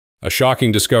A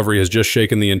shocking discovery has just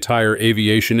shaken the entire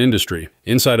aviation industry.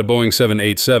 Inside a Boeing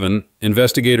 787,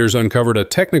 investigators uncovered a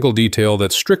technical detail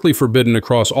that's strictly forbidden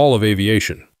across all of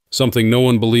aviation, something no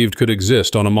one believed could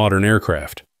exist on a modern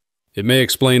aircraft. It may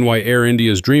explain why Air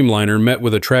India's Dreamliner met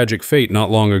with a tragic fate not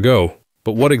long ago,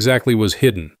 but what exactly was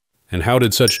hidden? And how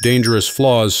did such dangerous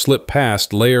flaws slip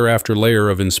past layer after layer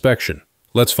of inspection?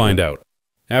 Let's find out.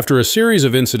 After a series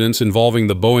of incidents involving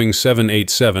the Boeing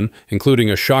 787, including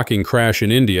a shocking crash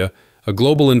in India, a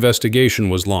global investigation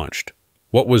was launched.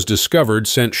 What was discovered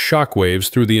sent shockwaves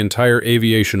through the entire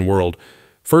aviation world.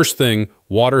 First thing,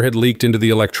 water had leaked into the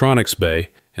electronics bay,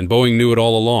 and Boeing knew it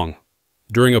all along.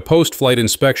 During a post-flight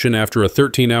inspection after a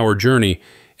 13-hour journey,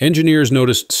 engineers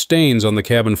noticed stains on the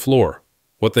cabin floor.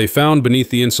 What they found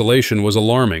beneath the insulation was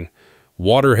alarming.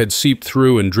 Water had seeped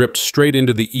through and dripped straight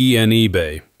into the E&E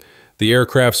bay, the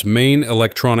aircraft's main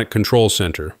electronic control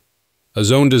center. A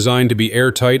zone designed to be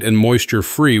airtight and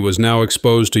moisture-free was now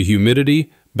exposed to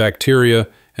humidity, bacteria,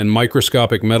 and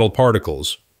microscopic metal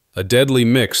particles, a deadly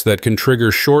mix that can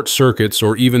trigger short circuits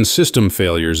or even system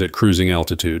failures at cruising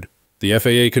altitude. The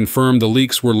FAA confirmed the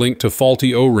leaks were linked to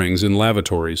faulty O-rings in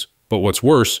lavatories, but what's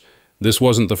worse, this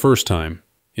wasn't the first time.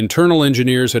 Internal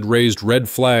engineers had raised red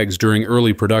flags during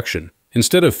early production.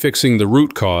 Instead of fixing the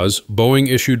root cause, Boeing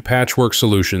issued patchwork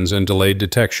solutions and delayed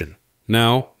detection.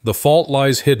 Now, the fault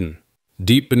lies hidden,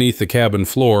 deep beneath the cabin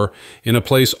floor, in a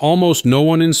place almost no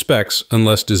one inspects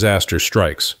unless disaster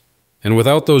strikes. And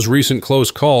without those recent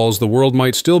close calls, the world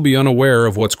might still be unaware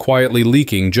of what's quietly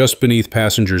leaking just beneath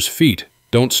passengers' feet.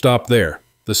 Don't stop there.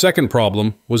 The second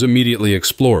problem was immediately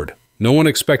explored. No one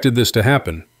expected this to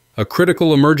happen. A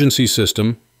critical emergency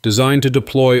system, designed to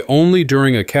deploy only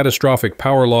during a catastrophic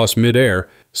power loss mid-air,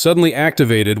 suddenly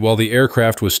activated while the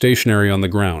aircraft was stationary on the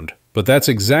ground. But that's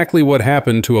exactly what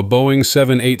happened to a Boeing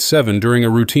 787 during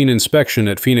a routine inspection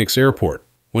at Phoenix Airport.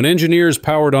 When engineers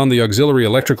powered on the auxiliary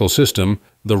electrical system,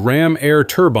 the ram air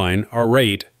turbine,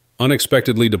 R8,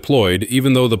 unexpectedly deployed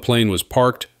even though the plane was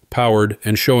parked, powered,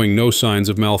 and showing no signs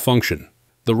of malfunction.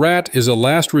 The RAT is a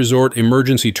last-resort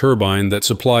emergency turbine that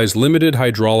supplies limited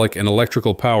hydraulic and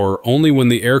electrical power only when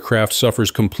the aircraft suffers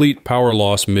complete power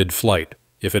loss mid-flight.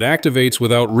 If it activates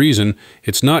without reason,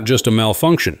 it's not just a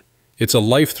malfunction, it's a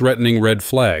life-threatening red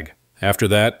flag. After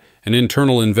that, an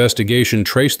internal investigation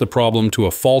traced the problem to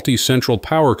a faulty central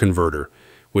power converter,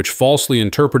 which falsely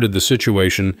interpreted the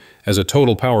situation as a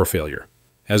total power failure.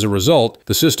 As a result,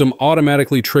 the system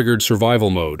automatically triggered survival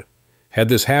mode. Had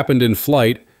this happened in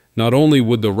flight, not only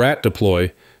would the RAT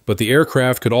deploy, but the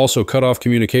aircraft could also cut off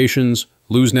communications,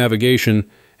 lose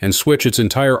navigation, and switch its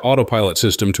entire autopilot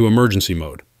system to emergency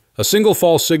mode. A single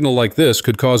false signal like this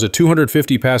could cause a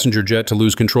 250-passenger jet to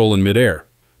lose control in midair.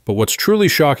 But what's truly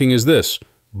shocking is this: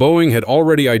 Boeing had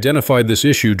already identified this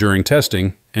issue during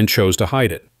testing and chose to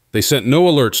hide it. They sent no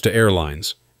alerts to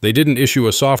airlines. They didn't issue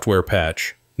a software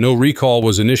patch. No recall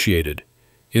was initiated.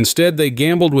 Instead, they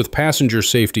gambled with passenger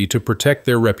safety to protect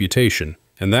their reputation.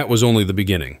 And that was only the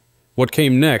beginning. What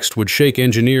came next would shake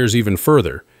engineers even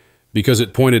further, because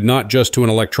it pointed not just to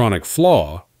an electronic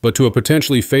flaw, but to a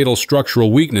potentially fatal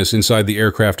structural weakness inside the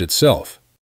aircraft itself.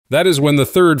 That is when the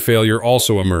third failure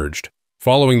also emerged.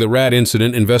 Following the RAT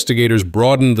incident, investigators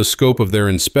broadened the scope of their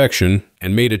inspection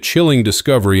and made a chilling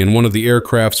discovery in one of the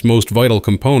aircraft's most vital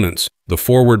components, the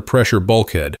forward pressure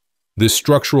bulkhead. This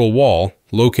structural wall,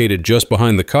 located just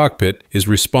behind the cockpit, is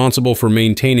responsible for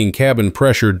maintaining cabin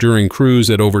pressure during cruise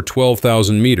at over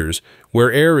 12,000 meters,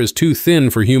 where air is too thin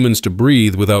for humans to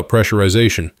breathe without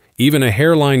pressurization. Even a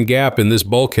hairline gap in this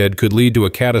bulkhead could lead to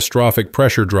a catastrophic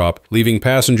pressure drop, leaving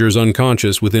passengers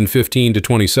unconscious within 15 to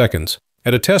 20 seconds.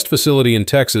 At a test facility in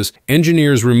Texas,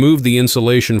 engineers removed the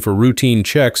insulation for routine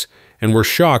checks and were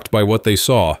shocked by what they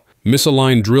saw: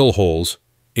 misaligned drill holes,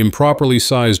 improperly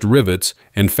sized rivets,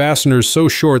 and fasteners so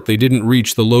short they didn't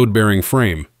reach the load-bearing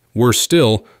frame. Worse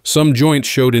still, some joints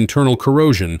showed internal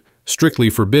corrosion, strictly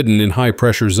forbidden in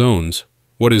high-pressure zones.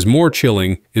 What is more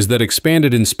chilling is that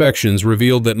expanded inspections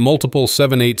revealed that multiple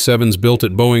 787s built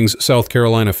at Boeing's South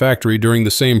Carolina factory during the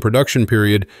same production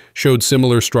period showed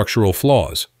similar structural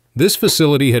flaws. This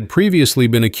facility had previously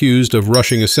been accused of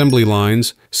rushing assembly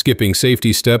lines, skipping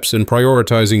safety steps, and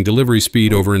prioritizing delivery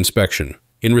speed over inspection.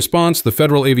 In response, the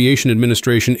Federal Aviation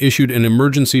Administration issued an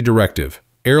emergency directive.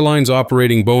 Airlines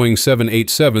operating Boeing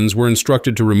 787s were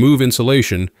instructed to remove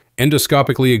insulation,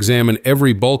 endoscopically examine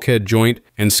every bulkhead joint,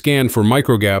 and scan for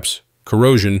microgaps,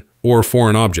 corrosion, or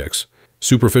foreign objects.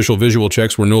 Superficial visual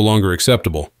checks were no longer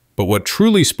acceptable. But what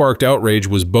truly sparked outrage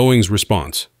was Boeing's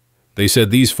response. They said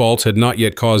these faults had not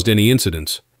yet caused any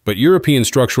incidents. But European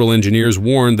structural engineers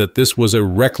warned that this was a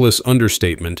reckless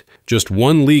understatement. Just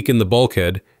one leak in the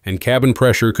bulkhead, and cabin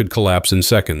pressure could collapse in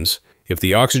seconds. If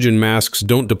the oxygen masks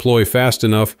don't deploy fast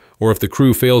enough, or if the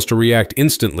crew fails to react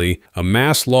instantly, a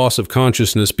mass loss of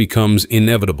consciousness becomes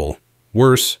inevitable.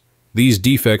 Worse, these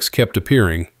defects kept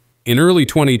appearing. In early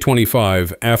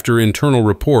 2025, after internal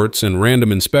reports and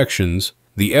random inspections,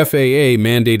 the FAA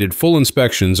mandated full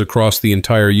inspections across the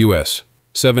entire U.S.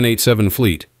 787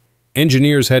 fleet.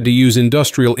 Engineers had to use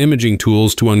industrial imaging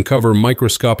tools to uncover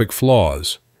microscopic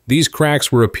flaws. These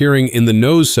cracks were appearing in the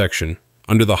nose section,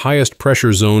 under the highest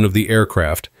pressure zone of the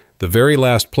aircraft, the very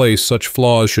last place such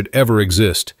flaws should ever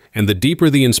exist, and the deeper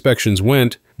the inspections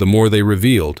went, the more they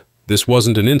revealed. This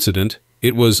wasn't an incident,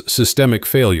 it was systemic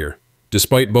failure.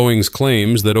 Despite Boeing's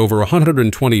claims that over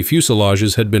 120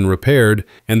 fuselages had been repaired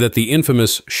and that the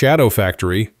infamous Shadow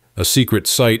Factory, a secret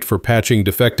site for patching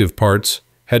defective parts,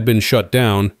 had been shut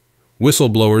down,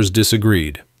 whistleblowers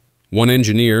disagreed. One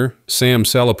engineer, Sam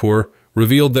Salapur,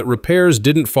 revealed that repairs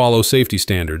didn't follow safety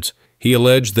standards. He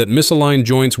alleged that misaligned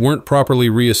joints weren't properly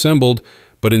reassembled,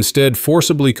 but instead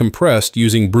forcibly compressed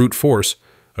using brute force,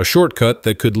 a shortcut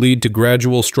that could lead to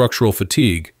gradual structural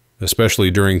fatigue,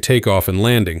 especially during takeoff and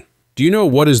landing. Do you know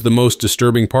what is the most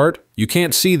disturbing part? You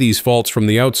can't see these faults from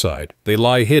the outside. They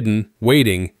lie hidden,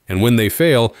 waiting, and when they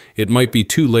fail, it might be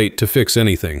too late to fix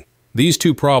anything. These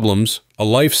two problems, a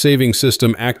life-saving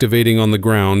system activating on the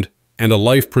ground and a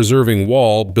life-preserving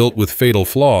wall built with fatal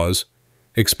flaws,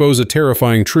 expose a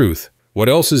terrifying truth. What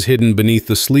else is hidden beneath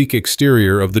the sleek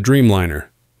exterior of the Dreamliner?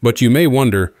 But you may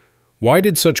wonder, why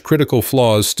did such critical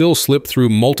flaws still slip through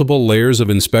multiple layers of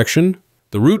inspection?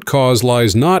 The root cause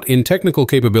lies not in technical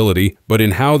capability, but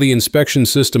in how the inspection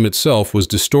system itself was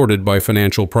distorted by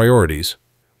financial priorities.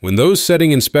 When those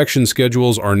setting inspection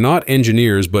schedules are not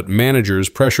engineers but managers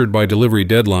pressured by delivery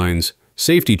deadlines,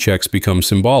 safety checks become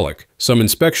symbolic. Some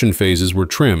inspection phases were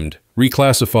trimmed,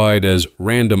 reclassified as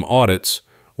random audits,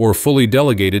 or fully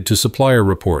delegated to supplier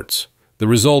reports. The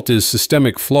result is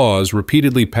systemic flaws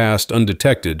repeatedly passed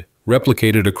undetected,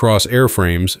 replicated across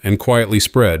airframes, and quietly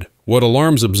spread. What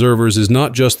alarms observers is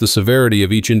not just the severity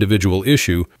of each individual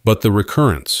issue, but the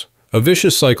recurrence. A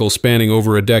vicious cycle spanning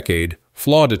over a decade.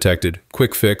 Flaw detected,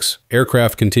 quick fix,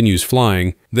 aircraft continues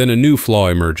flying, then a new flaw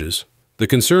emerges. The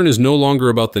concern is no longer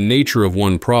about the nature of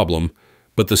one problem,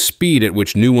 but the speed at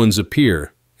which new ones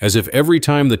appear, as if every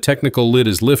time the technical lid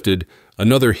is lifted,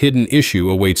 another hidden issue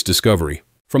awaits discovery.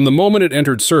 From the moment it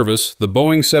entered service, the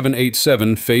Boeing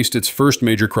 787 faced its first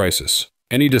major crisis.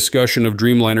 Any discussion of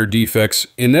Dreamliner defects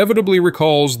inevitably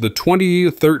recalls the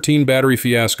 2013 battery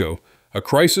fiasco, a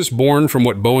crisis born from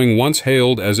what Boeing once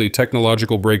hailed as a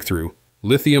technological breakthrough: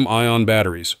 lithium-ion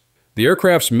batteries. The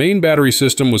aircraft's main battery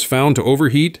system was found to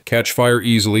overheat, catch fire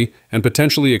easily, and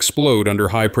potentially explode under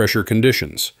high-pressure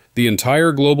conditions. The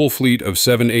entire global fleet of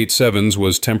 787s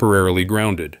was temporarily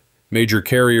grounded. Major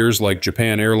carriers like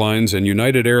Japan Airlines and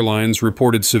United Airlines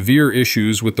reported severe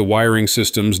issues with the wiring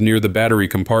systems near the battery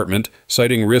compartment,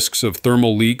 citing risks of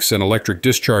thermal leaks and electric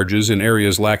discharges in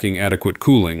areas lacking adequate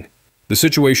cooling. The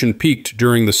situation peaked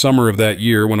during the summer of that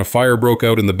year when a fire broke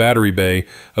out in the battery bay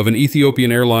of an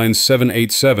Ethiopian Airlines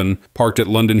 787 parked at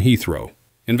London Heathrow.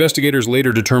 Investigators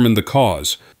later determined the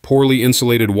cause: poorly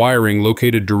insulated wiring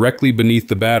located directly beneath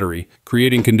the battery,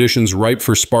 creating conditions ripe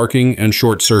for sparking and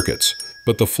short circuits.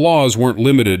 But the flaws weren't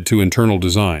limited to internal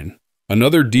design.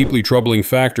 Another deeply troubling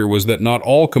factor was that not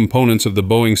all components of the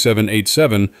Boeing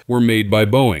 787 were made by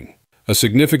Boeing. A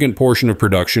significant portion of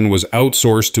production was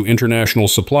outsourced to international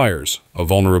suppliers, a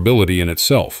vulnerability in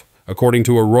itself. According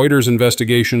to a Reuters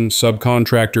investigation,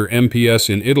 subcontractor MPS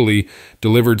in Italy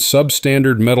delivered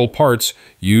substandard metal parts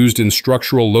used in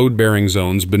structural load-bearing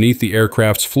zones beneath the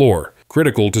aircraft's floor,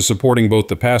 critical to supporting both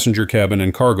the passenger cabin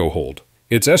and cargo hold.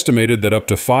 It's estimated that up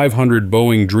to 500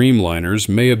 Boeing Dreamliners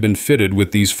may have been fitted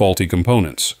with these faulty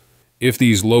components. If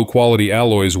these low-quality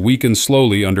alloys weaken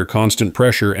slowly under constant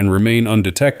pressure and remain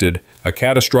undetected, a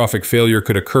catastrophic failure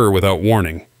could occur without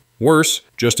warning. Worse,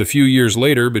 just a few years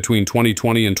later, between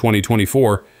 2020 and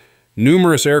 2024,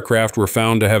 numerous aircraft were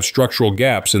found to have structural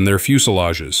gaps in their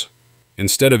fuselages.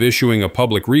 Instead of issuing a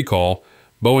public recall,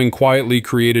 Boeing quietly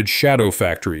created shadow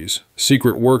factories,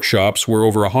 secret workshops where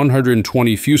over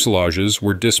 120 fuselages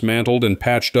were dismantled and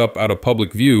patched up out of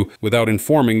public view without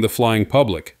informing the flying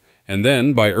public. And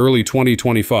then, by early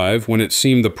 2025, when it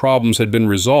seemed the problems had been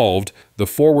resolved, the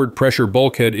forward pressure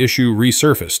bulkhead issue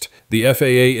resurfaced. The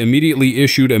FAA immediately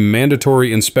issued a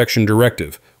mandatory inspection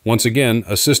directive. Once again,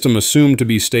 a system assumed to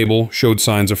be stable showed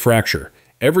signs of fracture.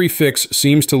 Every fix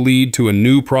seems to lead to a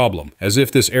new problem, as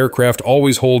if this aircraft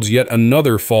always holds yet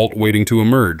another fault waiting to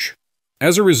emerge.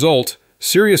 As a result,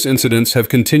 serious incidents have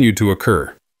continued to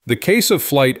occur. The case of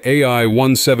Flight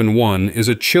AI-171 is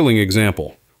a chilling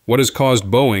example. What has caused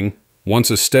Boeing, once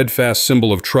a steadfast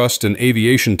symbol of trust in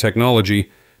aviation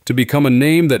technology, to become a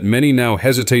name that many now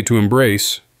hesitate to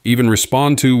embrace, even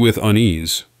respond to with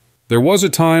unease? There was a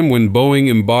time when Boeing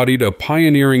embodied a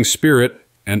pioneering spirit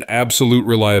and absolute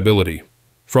reliability.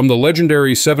 From the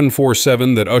legendary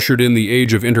 747 that ushered in the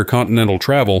age of intercontinental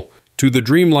travel, to the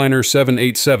Dreamliner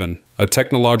 787, a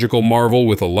technological marvel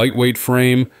with a lightweight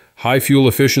frame, high fuel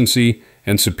efficiency,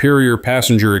 and superior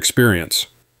passenger experience.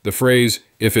 The phrase,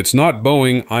 "If it's not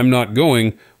Boeing, I'm not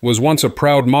going," was once a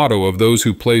proud motto of those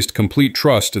who placed complete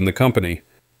trust in the company.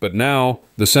 But now,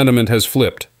 the sentiment has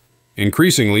flipped.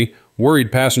 Increasingly,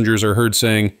 worried passengers are heard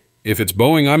saying, "If it's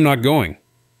Boeing, I'm not going."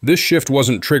 This shift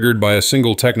wasn't triggered by a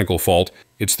single technical fault,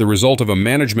 it's the result of a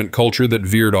management culture that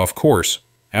veered off course.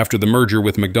 After the merger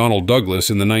with McDonnell Douglas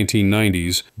in the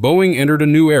 1990s, Boeing entered a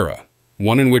new era,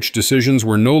 one in which decisions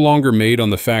were no longer made on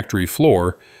the factory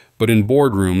floor, but in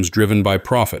boardrooms driven by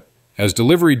profit. As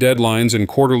delivery deadlines and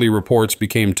quarterly reports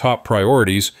became top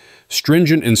priorities,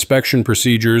 stringent inspection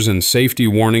procedures and safety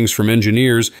warnings from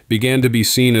engineers began to be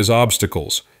seen as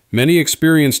obstacles. Many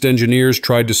experienced engineers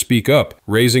tried to speak up,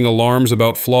 raising alarms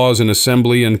about flaws in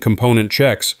assembly and component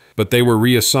checks, but they were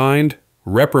reassigned,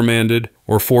 reprimanded,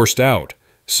 or forced out.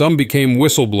 Some became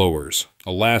whistleblowers,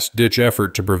 a last-ditch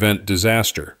effort to prevent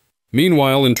disaster.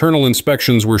 Meanwhile, internal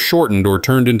inspections were shortened or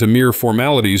turned into mere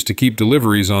formalities to keep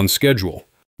deliveries on schedule.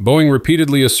 Boeing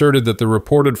repeatedly asserted that the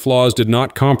reported flaws did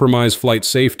not compromise flight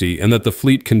safety and that the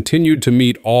fleet continued to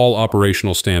meet all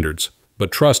operational standards.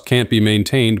 But trust can't be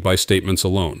maintained by statements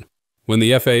alone. When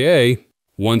the FAA,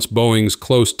 once Boeing's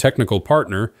close technical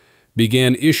partner,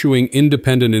 began issuing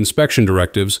independent inspection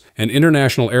directives, and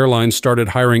international airlines started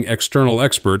hiring external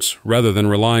experts rather than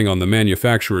relying on the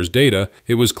manufacturer's data,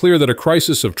 it was clear that a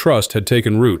crisis of trust had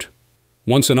taken root.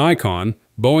 Once an icon,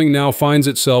 Boeing now finds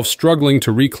itself struggling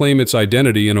to reclaim its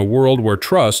identity in a world where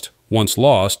trust, once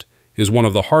lost, is one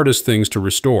of the hardest things to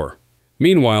restore.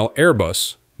 Meanwhile,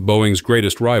 Airbus, Boeing's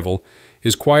greatest rival,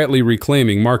 is quietly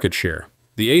reclaiming market share.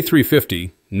 The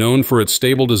A350, known for its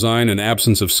stable design and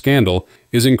absence of scandal,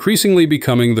 is increasingly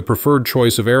becoming the preferred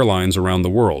choice of airlines around the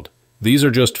world. These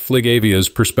are just FLIG AVIA's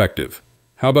perspective.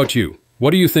 How about you?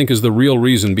 What do you think is the real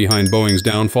reason behind Boeing's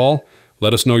downfall?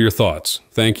 Let us know your thoughts.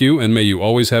 Thank you, and may you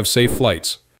always have safe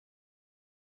flights.